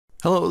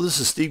Hello, this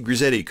is Steve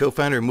Grizzetti,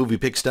 co-founder of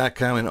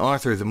MoviePix.com and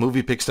author of the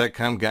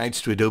MoviePix.com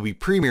Guides to Adobe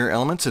Premiere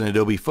Elements and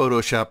Adobe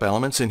Photoshop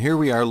Elements, and here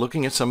we are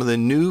looking at some of the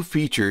new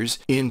features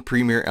in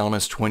Premiere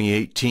Elements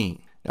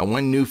 2018. Now,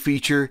 one new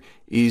feature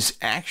is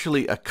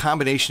actually a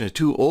combination of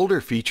two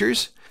older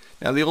features.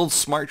 Now, the old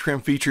Smart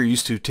Trim feature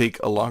used to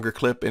take a longer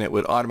clip and it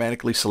would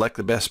automatically select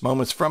the best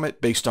moments from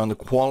it based on the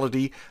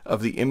quality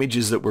of the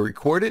images that were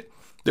recorded.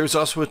 There's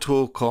also a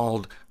tool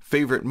called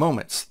Favorite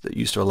Moments that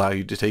used to allow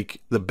you to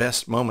take the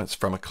best moments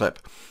from a clip.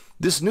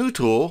 This new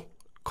tool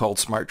called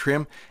Smart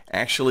Trim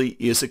actually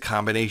is a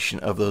combination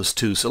of those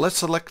two. So let's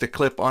select a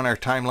clip on our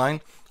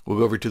timeline. We'll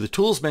go over to the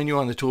Tools menu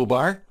on the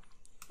toolbar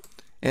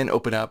and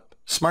open up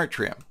Smart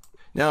Trim.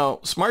 Now,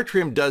 Smart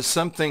Trim does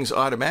some things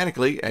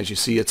automatically. As you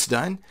see, it's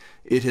done.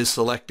 It has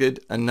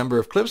selected a number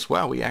of clips.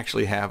 Wow, we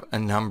actually have a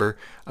number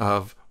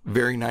of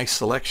very nice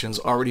selections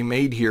already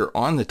made here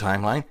on the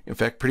timeline. In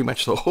fact, pretty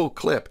much the whole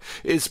clip.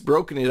 It's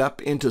broken it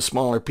up into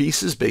smaller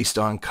pieces based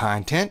on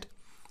content,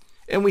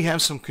 and we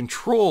have some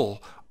control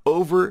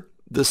over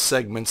the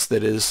segments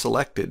that is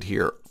selected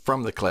here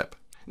from the clip.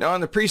 Now,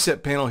 on the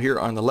preset panel here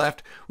on the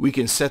left, we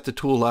can set the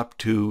tool up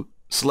to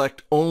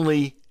select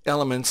only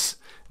elements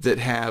that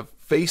have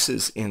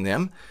faces in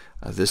them.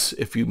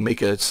 If you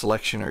make a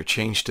selection or a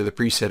change to the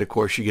preset, of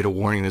course, you get a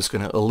warning that's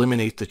going to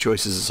eliminate the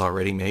choices it's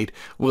already made.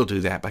 We'll do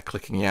that by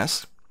clicking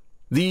yes.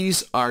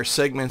 These are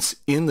segments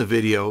in the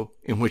video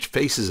in which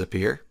faces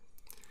appear.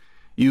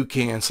 You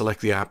can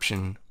select the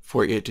option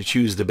for it to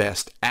choose the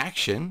best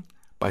action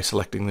by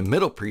selecting the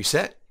middle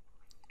preset,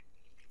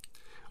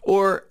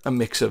 or a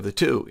mix of the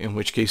two, in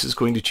which case it's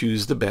going to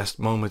choose the best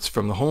moments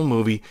from the whole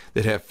movie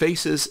that have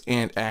faces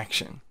and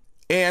action.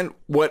 And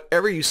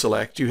whatever you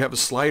select, you have a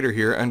slider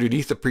here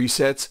underneath the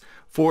presets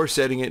for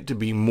setting it to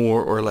be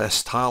more or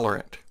less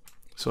tolerant.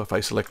 So if I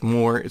select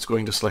more, it's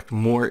going to select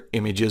more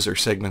images or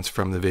segments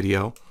from the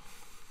video.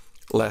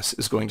 Less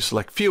is going to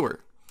select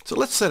fewer. So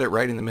let's set it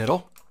right in the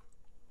middle.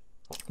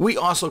 We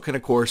also can,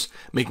 of course,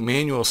 make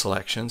manual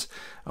selections.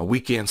 We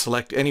can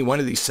select any one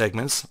of these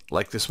segments,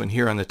 like this one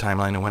here on the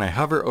timeline, and when I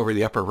hover over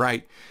the upper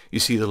right, you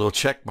see the little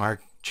check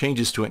mark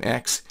changes to an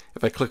X.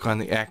 If I click on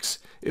the X,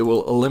 it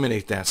will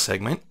eliminate that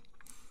segment.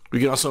 We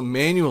can also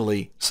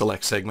manually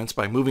select segments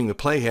by moving the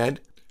playhead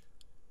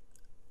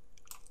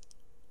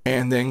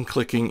and then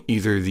clicking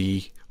either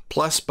the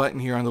plus button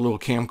here on the little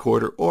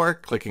camcorder or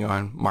clicking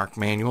on Mark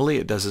Manually.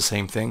 It does the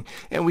same thing,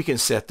 and we can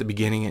set the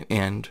beginning and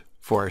end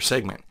for our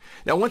segment.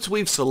 Now, once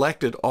we've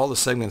selected all the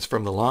segments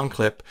from the long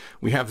clip,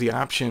 we have the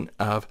option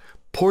of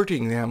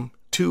porting them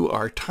to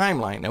our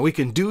timeline. Now, we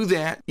can do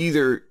that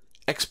either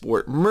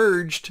export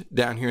merged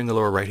down here in the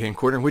lower right hand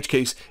corner, in which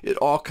case it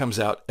all comes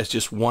out as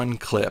just one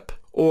clip,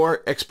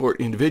 or export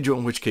individual,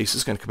 in which case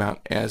it's going to come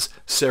out as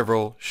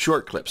several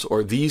short clips,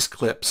 or these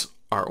clips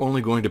are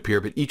only going to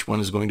appear, but each one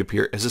is going to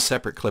appear as a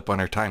separate clip on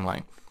our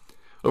timeline.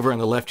 Over on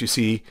the left, you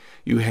see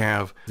you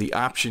have the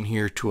option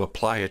here to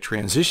apply a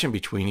transition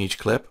between each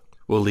clip.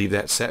 We'll leave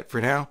that set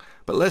for now,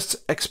 but let's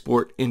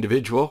export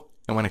individual,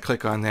 and when I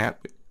click on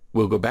that,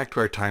 we'll go back to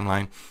our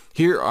timeline.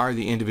 Here are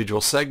the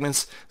individual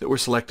segments that were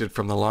selected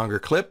from the longer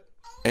clip,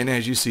 and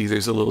as you see,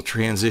 there's a little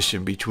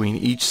transition between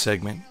each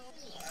segment.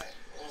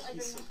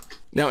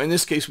 Now, in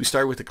this case, we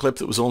started with a clip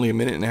that was only a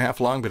minute and a half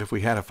long, but if we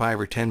had a 5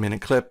 or 10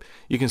 minute clip,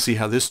 you can see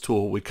how this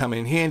tool would come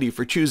in handy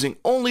for choosing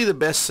only the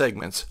best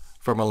segments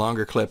from a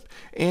longer clip,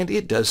 and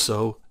it does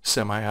so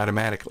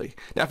semi-automatically.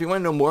 Now, if you want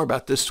to know more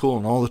about this tool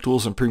and all the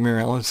tools in Premiere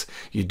Elements,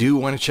 you do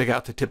want to check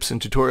out the tips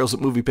and tutorials at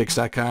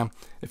MoviePix.com.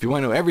 If you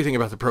want to know everything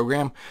about the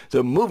program,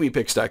 the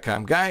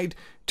MoviePix.com Guide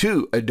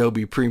to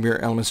Adobe Premiere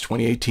Elements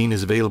 2018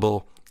 is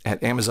available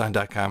at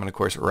Amazon.com and, of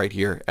course, right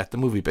here at the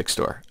MoviePix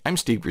store. I'm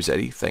Steve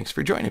Grizzetti. Thanks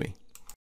for joining me.